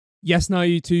Yes, now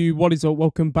YouTube, what is up?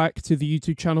 Welcome back to the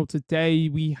YouTube channel. Today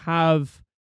we have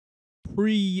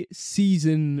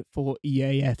pre-season for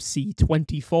EAFC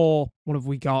 24. What have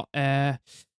we got?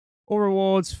 All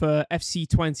rewards for FC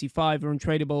 25 are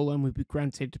untradeable and will be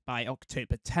granted by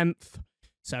October 10th.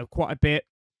 So quite a bit.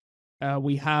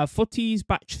 We have footies.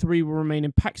 Batch 3 will remain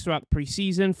in packs throughout the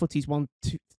pre-season. Footies 1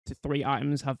 to 3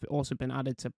 items have also been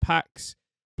added to packs.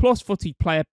 Plus footy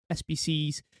player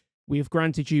SBCs. We have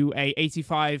granted you a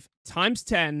 85 times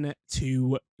 10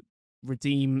 to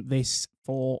redeem this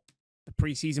for the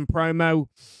preseason promo.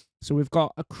 So we've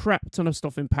got a crap ton of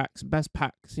stuff in packs, best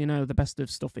packs, the best of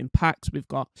stuff in packs. We've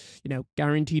got,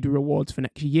 guaranteed rewards for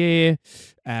next year.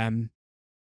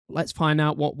 Let's find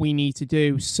out what we need to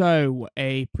do. So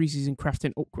a preseason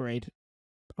crafting upgrade,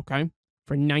 okay,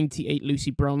 for 98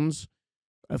 Lucy Bronze,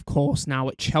 of course, now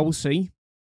at Chelsea.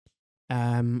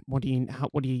 What do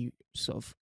you sort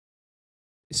of?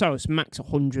 So it's max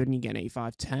 100 and you get an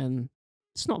 85-10.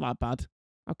 It's not that bad.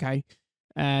 Okay.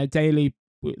 Daily,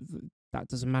 that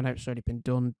doesn't matter. It's already been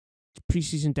done.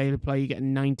 Preseason daily play, you get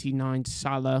 99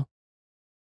 Salah.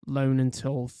 Loan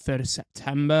until 3rd of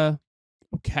September.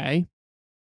 Okay.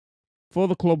 For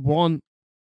the club one,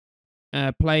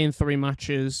 play in 3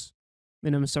 matches.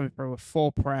 Minimum semi-pro with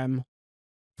 4 Prem,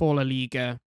 4 La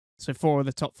Liga. So 4 of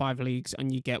the top 5 leagues.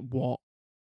 And you get what?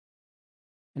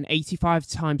 An 85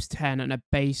 times 10 and a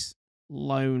base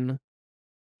loan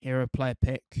hero player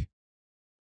pick.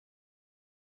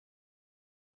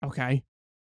 Okay.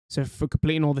 So for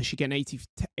completing all this, you get an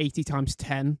 80 times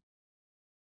 10.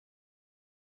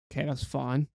 Okay, that's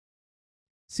fine.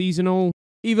 Seasonal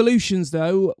evolutions,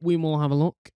 though, we will have a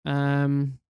look.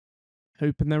 Hoping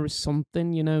there is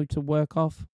something, to work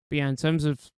off. But yeah, in terms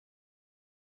of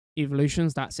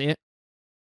evolutions, that's it.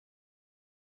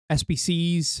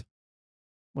 SBCs.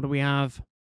 What do we have?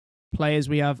 Players,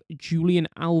 we have Julian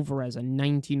Alvarez, a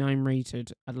 99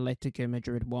 rated Atletico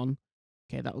Madrid one.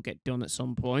 Okay, that will get done at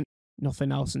some point.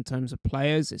 Nothing else in terms of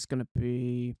players. It's going to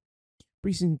be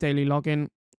preseason daily login.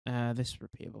 This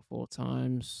repeatable 4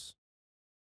 times.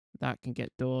 That can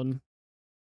get done.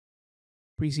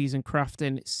 Preseason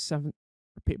crafting, it's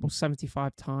repeatable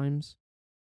 75 times.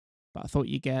 But I thought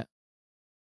you get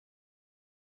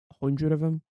 100 of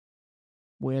them.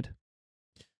 Weird.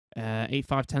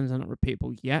 8510s are not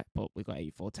repeatable yet, but we've got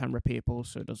 8410 repeatable,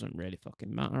 so it doesn't really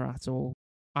fucking matter at all.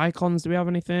 Icons, do we have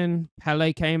anything?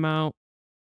 Pele came out.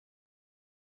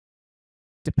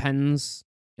 Depends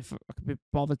if I could be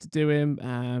bothered to do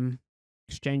him.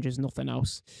 Exchanges, nothing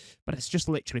else. But it's just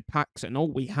literally packs, and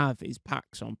all we have is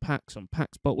packs on packs on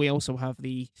packs. But we also have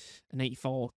an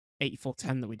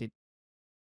 8410 that we did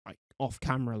like off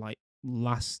camera like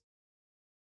last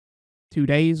 2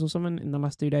 days or something in the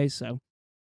last 2 days, so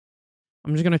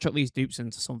I'm just going to chuck these dupes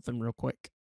into something real quick.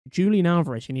 Julian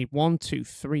Alvarez, you need 1, 2,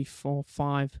 3, 4,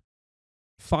 5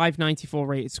 94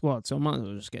 rated squad, so I might as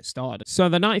well just get started. So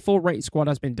the 94 rated squad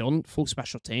has been done, full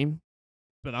special team,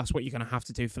 but that's what you're going to have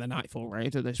to do for the 94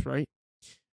 rated at this rate.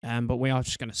 But we are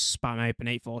just going to spam open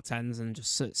 8410s and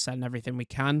just send everything we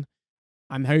can.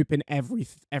 I'm hoping every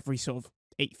sort of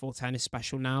 8410 is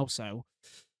special now, so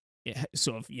it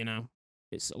sort of,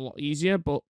 it's a lot easier,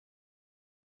 but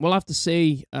we'll have to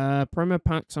see. Promo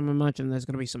packs, I'm imagining there's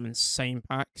going to be some insane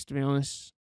packs, to be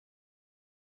honest.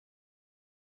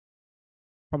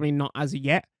 Probably not as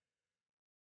yet.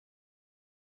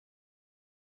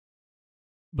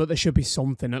 But there should be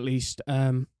something at least.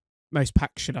 Most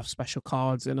packs should have special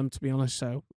cards in them, to be honest,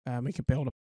 so we can build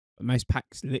up. Most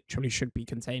packs literally should be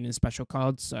containing special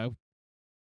cards, so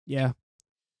yeah.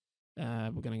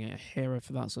 We're going to get a hero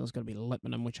for that, so it's going to be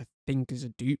Lipman, which I think is a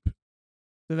dupe.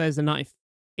 So there's the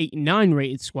 89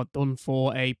 rated squad done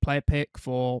for a player pick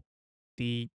for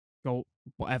the goal,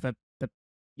 whatever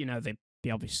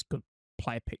the obvious good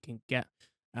player pick can get,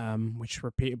 which is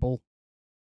repeatable.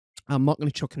 I'm not going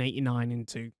to chuck an 89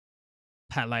 into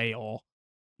Pele or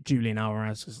Julian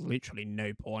Alvarez. There's literally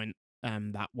no point.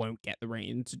 That won't get the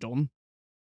ratings done.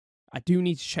 I do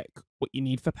need to check what you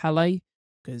need for Pele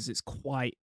because it's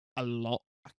quite a lot,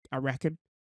 I reckon.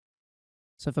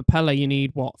 So for Pele, you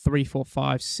need what? 3, 4,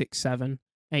 5, 6, 7,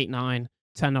 8, 9,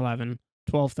 10, 11,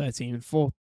 12, 13,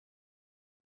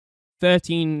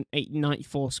 13, 8,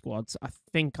 94 squads. I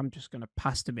think I'm just going to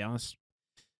pass, to be honest.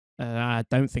 I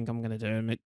don't think I'm going to do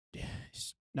them.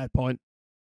 It's no point.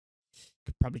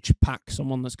 Could probably just pack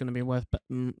someone that's going to be worth, but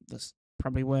that's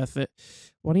probably worth it.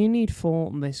 What do you need for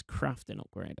this crafting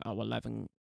upgrade? Oh,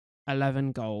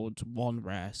 11 gold, 1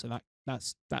 rare. So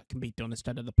that can be done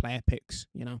instead of the player picks,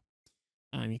 you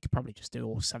could probably just do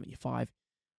all 75.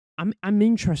 I'm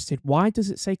interested. Why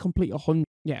does it say complete 100?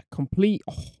 Yeah, complete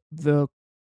the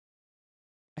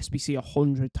SBC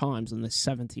 100 times and there's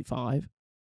 75.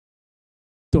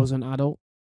 Doesn't add up.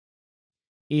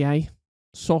 EA,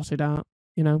 sort it out,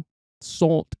 you know,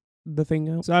 sort the thing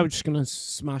out. So I'm just going to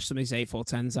smash some of these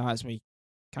 8410s out as we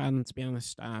can, to be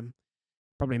honest.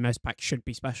 Probably most packs should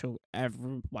be special.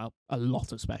 Well, a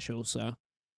lot of specials. So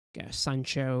get a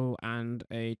Sancho and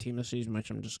a Team of the Season, which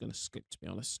I'm just going to skip, to be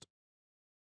honest.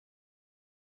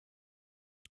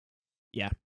 Yeah.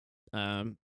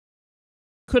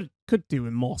 Could do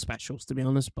with more specials, to be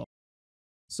honest. But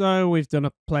so we've done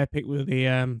a player pick with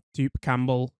the Dupe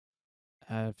Campbell.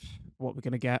 What we're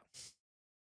going to get.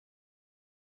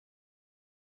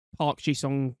 Park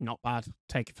Ji-sung, not bad.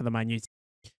 Take it for the Man U.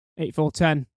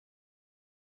 8410.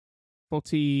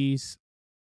 40s.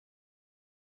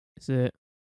 Is it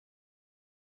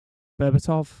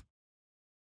Berbatov?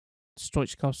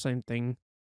 Stoichkov, same thing.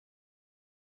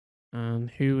 And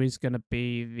who is going to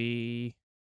be the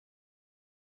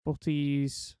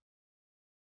 40s?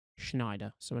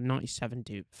 Schneider. So a 97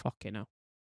 dupe. Fucking hell.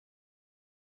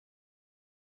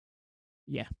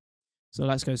 Yeah. So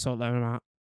let's go sort them out.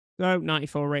 So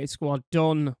 94 rated squad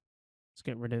done. Let's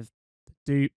get rid of the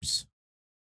dupes.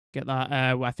 Get that.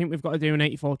 I think we've got to do an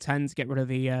 8410 to get rid of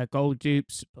the gold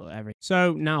dupes.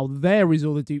 So now there is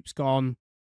all the dupes gone.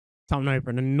 Time to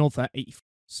open another 84.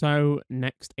 So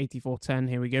next 8410.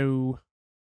 Here we go.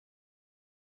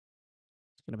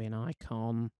 It's going to be an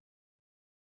icon.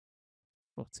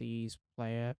 40s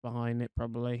player behind it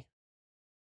probably.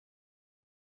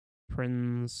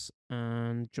 Prince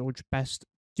and George Best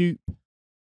dupe.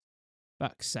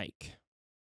 Fuck's sake.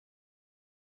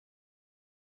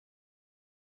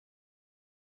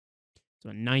 So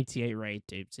a 98 raid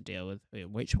dupe to deal with,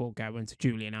 which will go into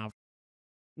Julian Alvarez.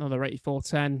 Another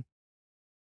 8410.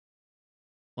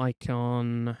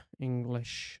 Icon,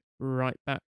 English, right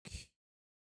back.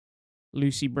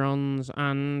 Lucy Bronze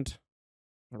and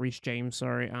Reece James,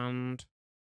 sorry, and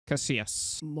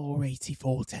Casillas. More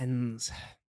 8410s.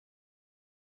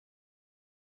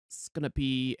 It's going to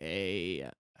be a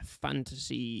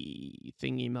fantasy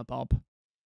thingy-mabob.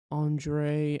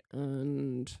 Andre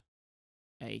and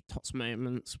a Tots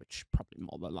Moments, which probably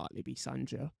more than likely be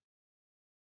Sancho.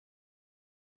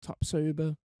 Top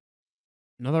Sober.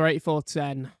 Another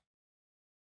 8410.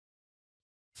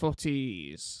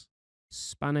 40s.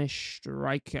 Spanish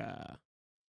striker.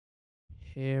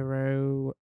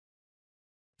 Hero.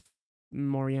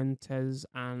 Morientes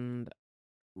and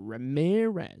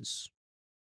Ramirez.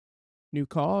 New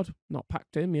card. Not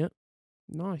packed in yet.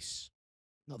 Nice.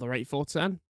 Another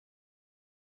 8410.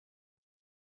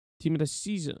 Team of the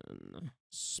season.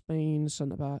 Spain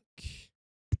centre-back.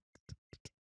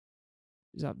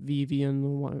 Is that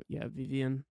Vivian? Yeah,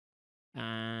 Vivian.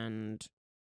 And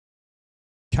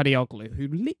Kadioglu, who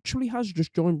literally has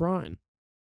just joined Brian.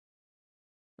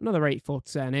 Another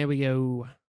 8410. Here we go.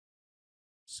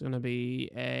 It's going to be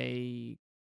a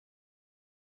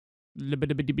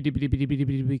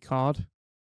card.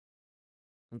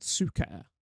 And Suka.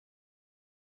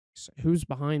 So who's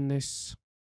behind this?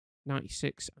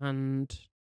 96 and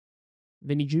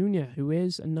Vinny Jr., who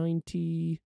is a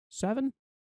 97.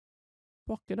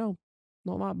 Fucking hell.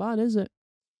 Not that bad, is it?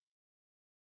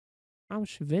 How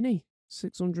much for Vinny?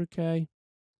 600k.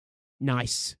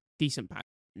 Nice. Decent pack.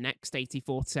 Next,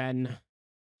 8410.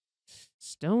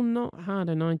 Still not had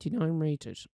a 99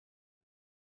 rated.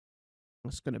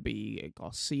 That's going to be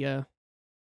Garcia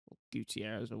or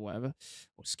Gutierrez or whatever.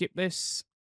 We'll skip this.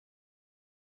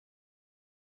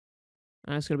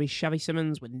 And it's going to be Xavi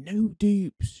Simons with no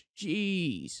dupes.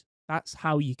 Jeez. That's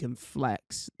how you can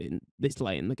flex in this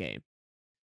late in the game.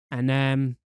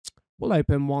 And we'll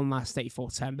open one last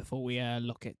 8410 before we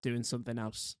look at doing something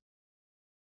else.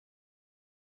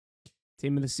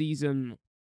 Team of the season.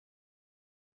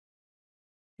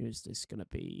 Who's this going to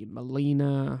be?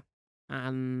 Molina.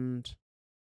 And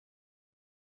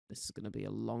this is going to be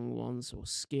a long one, so we'll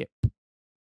skip.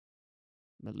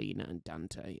 Molina and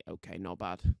Dante. Okay, not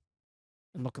bad.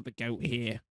 And look at the GOAT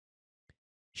here.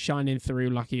 Shining through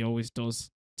like he always does.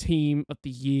 Team of the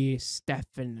year,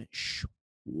 Stefan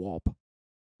Schwab.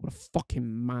 What a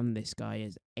fucking man this guy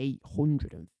is.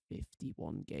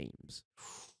 851 games.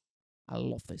 I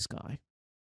love this guy.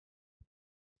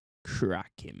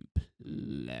 Cracking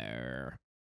player.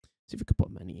 See if we could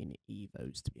put many in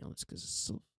Evos, to be honest,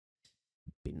 because it'd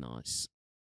be nice.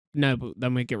 No, but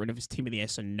then we get rid of his team of the year,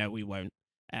 so no, we won't.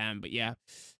 But yeah,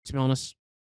 to be honest,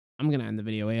 I'm going to end the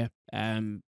video here.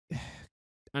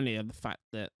 Only the fact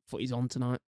that footy's on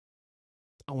tonight.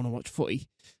 I want to watch footy.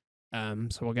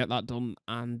 So we'll get that done.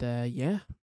 And yeah,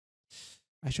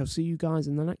 I shall see you guys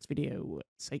in the next video.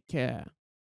 Take care.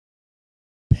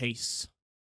 Peace.